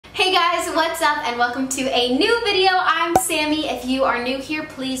guys, what's up and welcome to a new video. I'm Sammy. If you are new here,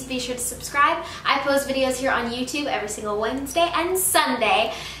 please be sure to subscribe. I post videos here on YouTube every single Wednesday and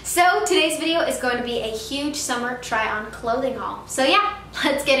Sunday. So today's video is going to be a huge summer try-on clothing haul. So yeah,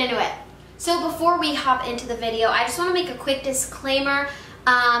 let's get into it. So before we hop into the video, I just want to make a quick disclaimer.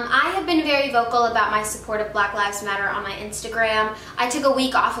 I have been very vocal about my support of Black Lives Matter on my Instagram. I took a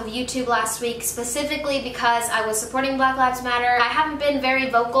week off of YouTube last week specifically because I was supporting Black Lives Matter. I haven't been very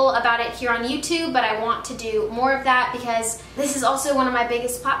vocal about it here on YouTube, but I want to do more of that because this is also one of my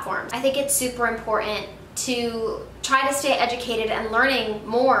biggest platforms. I think it's super important to try to stay educated and learning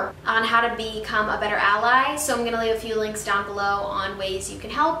more on how to become a better ally. So I'm going to leave a few links down below on ways you can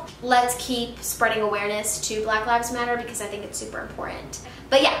help. Let's keep spreading awareness to Black Lives Matter because I think it's super important.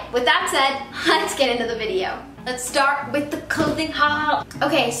 But yeah, with that said, let's get into the video. Let's start with the clothing haul.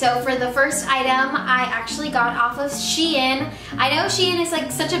 Okay, so for the first item, I actually got off of Shein. I know Shein is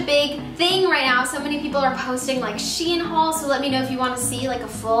like such a big thing right now. So many people are posting like Shein hauls, so let me know if you want to see like a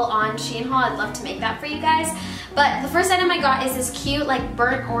full-on Shein haul. I'd love to make that for you guys. But the first item I got is this cute like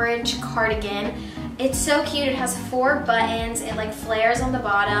burnt orange cardigan. It's so cute. It has 4 buttons. It like flares on the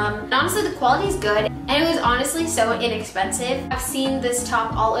bottom. And honestly, the quality is good. And it was honestly so inexpensive. I've seen this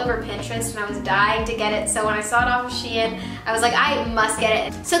top all over Pinterest and I was dying to get it. So when I saw it off of Shein, I was like, I must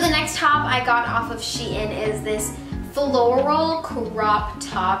get it. So the next top I got off of Shein is this floral crop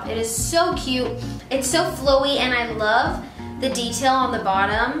top. It is so cute. It's so flowy and I love the detail on the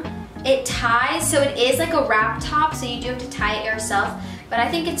bottom. It ties, so it is like a wrap top, so you do have to tie it yourself. But I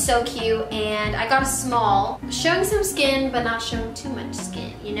think it's so cute, and I got a small, showing some skin, but not showing too much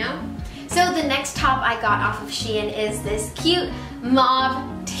skin, you know? So the next top I got off of Shein is this cute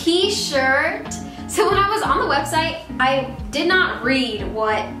mauve t-shirt. So when I was on the website, I did not read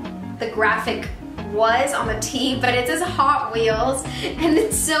what the graphic was on the tee, but it says Hot Wheels, and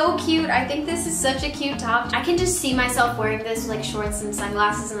it's so cute. I think this is such a cute top. I can just see myself wearing this with like shorts and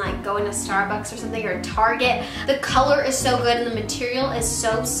sunglasses and like going to Starbucks or something, or Target. The color is so good and the material is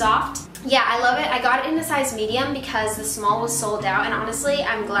so soft. Yeah, I love it. I got it in a size medium because the small was sold out, and honestly,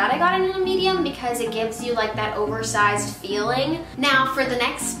 I'm glad I got it in a medium because it gives you like that oversized feeling. Now, for the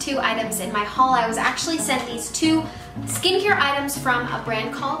next 2 items in my haul, I was actually sent these 2 skincare items from a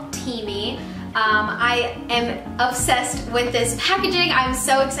brand called TEAMI. I am obsessed with this packaging. I'm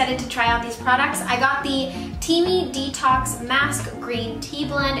so excited to try out these products. I got the TEAMI Detox Mask Green Tea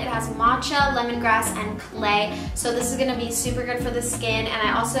Blend. It has matcha, lemongrass, and clay. So this is going to be super good for the skin. And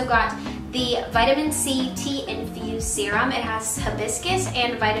I also got the Vitamin C Tea Infused Serum. It has hibiscus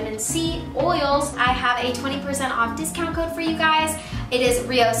and vitamin C oils. I have a 20% off discount code for you guys. It is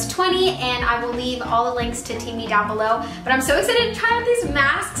Rios20, and I will leave all the links to TEAMI down below. But I'm so excited to try out these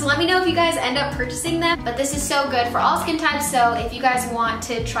masks. Let me know if you guys end up purchasing them. But this is so good for all skin types, so if you guys want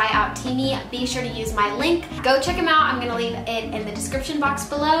to try out TEAMI, be sure to use my link. Go check them out. I'm gonna leave it in the description box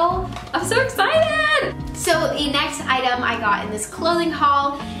below. I'm so excited! So the next item I got in this clothing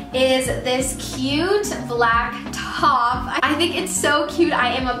haul is this cute black top. I think it's so cute.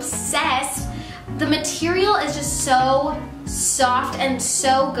 I am obsessed. The material is just so soft and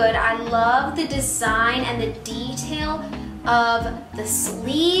so good. I love the design and the detail of the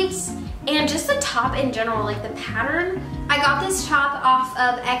sleeves and just the top in general, like the pattern. I got this top off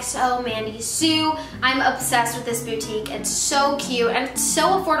of XO Mandy Sue. I'm obsessed with this boutique. It's so cute and it's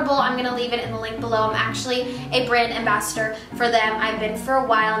so affordable. I'm gonna leave it in the link below. I'm actually a brand ambassador for them. I've been for a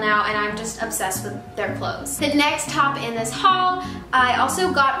while now and I'm just obsessed with their clothes. The next top in this haul, I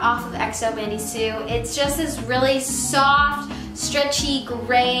also got off of XO Mandy Sue. It's just this really soft, stretchy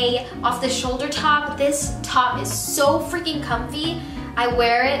gray off the shoulder top. This top is so freaking comfy. I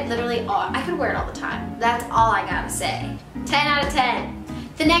wear it literally I could wear it all the time. That's all I gotta say. 10 out of 10.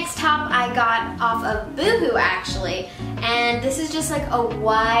 The next top I got off of Boohoo actually, and this is just like a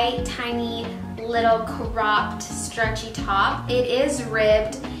white, tiny, little cropped, stretchy top. It is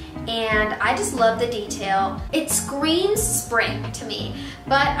ribbed, and I just love the detail. It screams spring to me,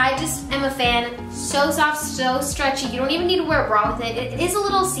 but I just am a fan. So soft, so stretchy. You don't even need to wear a bra with it. It is a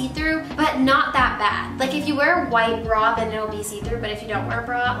little see-through, but not that bad. Like if you wear a white bra, then it'll be see-through, but if you don't wear a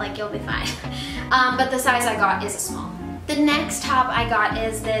bra, like you'll be fine. But the size I got is a small. The next top I got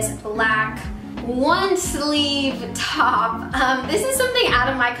is this black 1-sleeve top. This is something out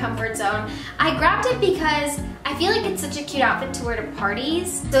of my comfort zone. I grabbed it because I feel like it's such a cute outfit to wear to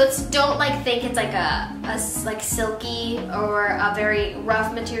parties. So don't like think it's like a like silky or a very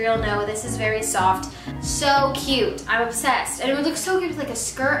rough material. No, this is very soft. So cute. I'm obsessed. And it would look so good with like a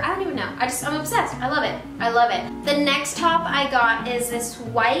skirt. I don't even know. I'm obsessed. I love it. I love it. The next top I got is this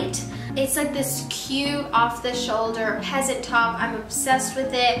white It's like this cute off the shoulder peasant top. I'm obsessed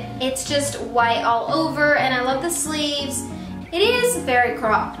with it. It's just white all over and I love the sleeves. It is very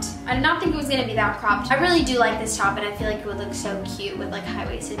cropped. I did not think it was gonna be that cropped. I really do like this top and I feel like it would look so cute with like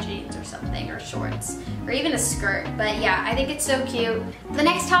high-waisted jeans or something, or shorts, or even a skirt. But yeah, I think it's so cute. The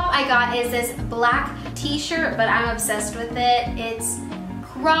next top I got is this black t-shirt, but I'm obsessed with it. It's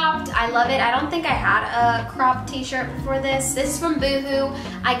cropped, I love it. I don't think I had a cropped t-shirt before this. This is from Boohoo.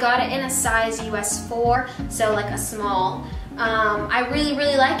 I got it in a size US 4, so like a small. I really,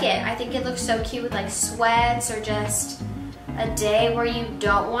 really like it. I think it looks so cute with like sweats or just a day where you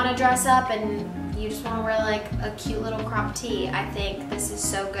don't want to dress up and you just want to wear like a cute little crop tee. I think this is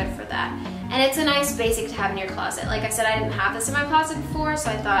so good for that. And it's a nice basic to have in your closet. Like I said, I didn't have this in my closet before,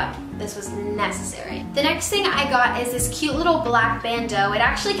 so I thought this was necessary. The next thing I got is this cute little black bandeau. It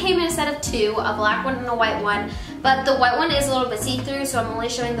actually came in a set of 2, a black one and a white one, but the white one is a little bit see-through, so I'm only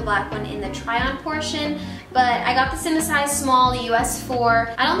showing the black one in the try-on portion. But I got this in a size small, US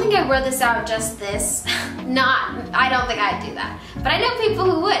 4. I don't think I wore this out just this. I don't think I'd do that. But I know people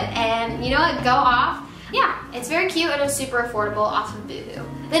who would, and you know what, go off. Yeah, it's very cute and it was super affordable off of Boohoo.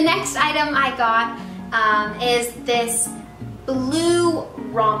 The next item I got is this blue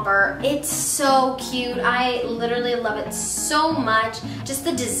romper. It's so cute. I literally love it so much. Just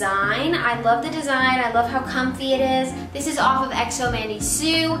the design. I love the design. I love how comfy it is. This is off of XO Mandy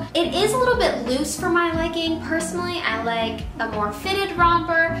Sue. It is a little bit loose for my liking. Personally, I like a more fitted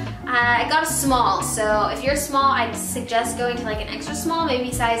romper. I got a small, so if you're small, I'd suggest going to like an extra small,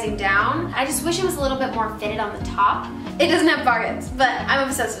 maybe sizing down. I just wish it was a little bit more fitted on the top. It doesn't have pockets, but I'm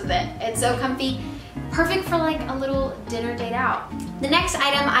obsessed with it. It's so comfy. Perfect for like a little dinner date out. The next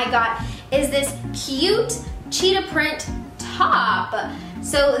item I got is this cute cheetah print top.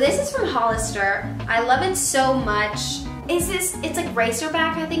 So this is from Hollister. I love it so much. It's like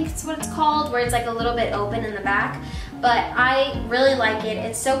racerback, I think it's what it's called, where it's like a little bit open in the back. But I really like it.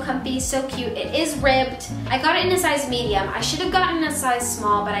 It's so comfy, so cute. It is ribbed. I got it in a size medium. I should have gotten a size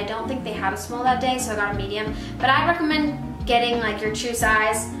small, but I don't think they had a small that day, so I got a medium. But I recommend getting like your true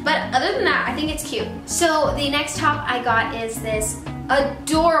size. But other than that, I think it's cute. So the next top I got is this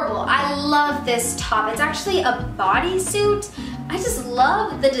adorable, I love this top. It's actually a bodysuit. I just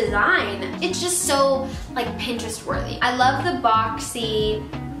love the design. It's just so like Pinterest worthy. I love the boxy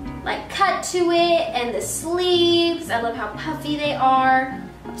like cut to it and the sleeves. I love how puffy they are.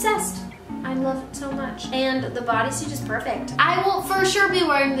 Obsessed. I love it so much. And the bodysuit is perfect. I will for sure be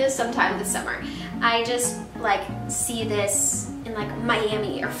wearing this sometime this summer. I just like see this in like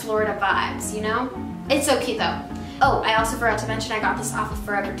Miami or Florida vibes, you know? It's so cute though. Oh, I also forgot to mention I got this off of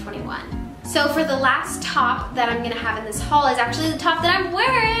Forever 21. So for the last top that I'm gonna have in this haul is actually the top that I'm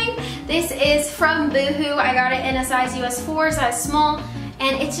wearing. This is from Boohoo. I got it in a size US 4, size small,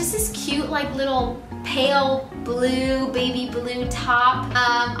 and it's just this cute like little pale blue, baby blue top.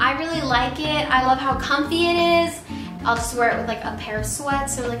 I really like it. I love how comfy it is. I'll just wear it with like a pair of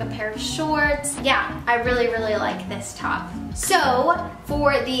sweats or like a pair of shorts. Yeah, I really, really like this top. So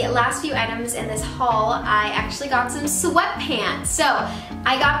for the last few items in this haul, I actually got some sweatpants. So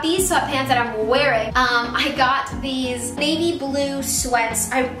I got these sweatpants that I'm wearing. I got these navy blue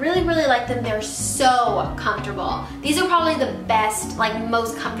sweats. I really, really like them. They're so comfortable. These are probably the best, like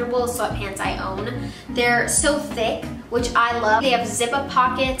most comfortable sweatpants I own. They're so thick, which I love. They have zip-up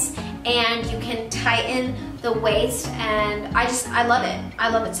pockets and you can tighten the waist, and I love it. I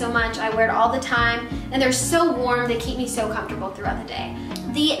love it so much. I wear it all the time, and they're so warm. They keep me so comfortable throughout the day.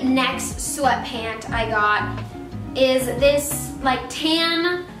 The next sweatpant I got is this like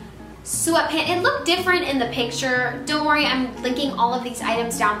tan sweatpant. It looked different in the picture. Don't worry, I'm linking all of these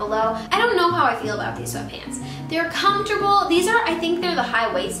items down below. I don't know how I feel about these sweatpants. They're comfortable. These are, I think they're the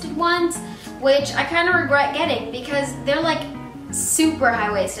high-waisted ones, which I kind of regret getting because they're like super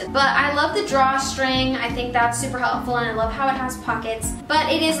high-waisted. But I love the drawstring. I think that's super helpful, and I love how it has pockets. But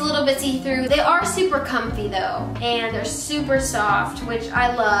it is a little bit see-through. They are super comfy though, and they're super soft, which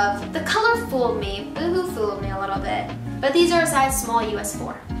I love. The color fooled me. Boohoo fooled me a little bit. But these are a size small US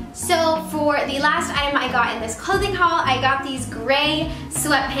 4. So for the last item I got in this clothing haul, I got these gray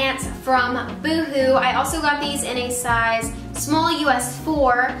sweatpants from Boohoo. I also got these in a size small US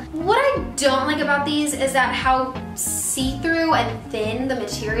 4. What I don't like about these is that how see-through and thin the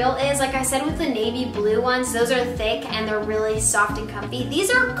material is. Like I said with the navy blue ones, those are thick and they're really soft and comfy.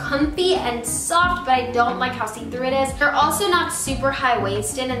 These are comfy and soft, but I don't like how see-through it is. They're also not super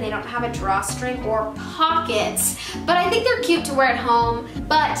high-waisted and they don't have a drawstring or pockets, but I think they're cute to wear at home.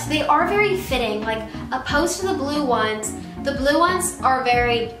 But they are very fitting. Like opposed to the blue ones, The blue ones are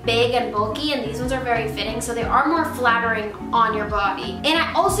very big and bulky, and these ones are very fitting, so they are more flattering on your body. And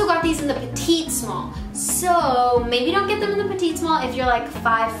I also got these in the petite small, so maybe don't get them in the petite small if you're like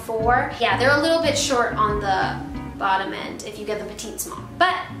 5'4". Yeah, they're a little bit short on the bottom end if you get the petite small,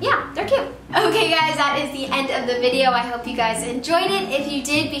 but yeah, they're cute. Okay guys, that is the end of the video. I hope you guys enjoyed it. If you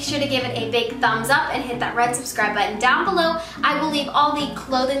did, be sure to give it a big thumbs up and hit that red subscribe button down below. I will leave all the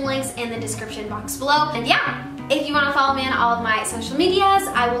clothing links in the description box below. And yeah, if you want to follow me on all of my social medias,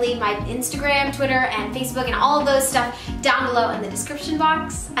 I will leave my Instagram, Twitter, and Facebook and all of those stuff down below in the description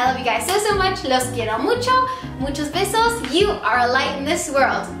box. I love you guys so much. Los quiero mucho. Muchos besos. You are a light in this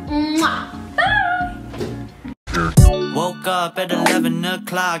world. Mwah. Bye. Woke up at 11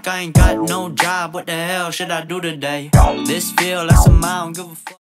 o'clock, I ain't got no job, what the hell should I do today? This feel like some I don't give a fuck.